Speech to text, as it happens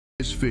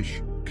This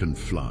fish can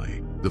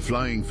fly. The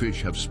flying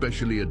fish have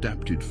specially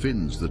adapted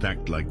fins that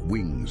act like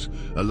wings,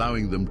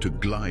 allowing them to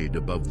glide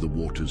above the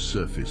water's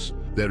surface.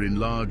 Their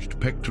enlarged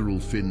pectoral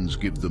fins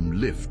give them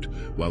lift,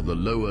 while the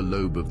lower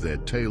lobe of their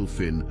tail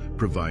fin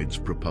provides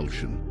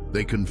propulsion.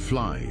 They can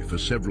fly for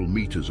several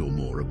meters or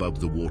more above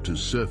the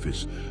water's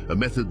surface, a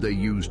method they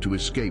use to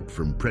escape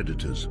from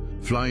predators.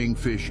 Flying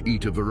fish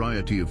eat a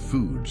variety of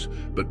foods,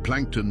 but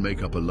plankton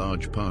make up a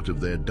large part of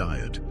their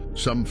diet.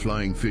 Some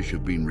flying fish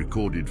have been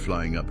recorded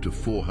flying up to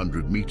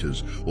 400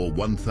 meters or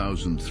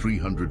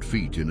 1,300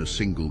 feet in a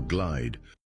single glide.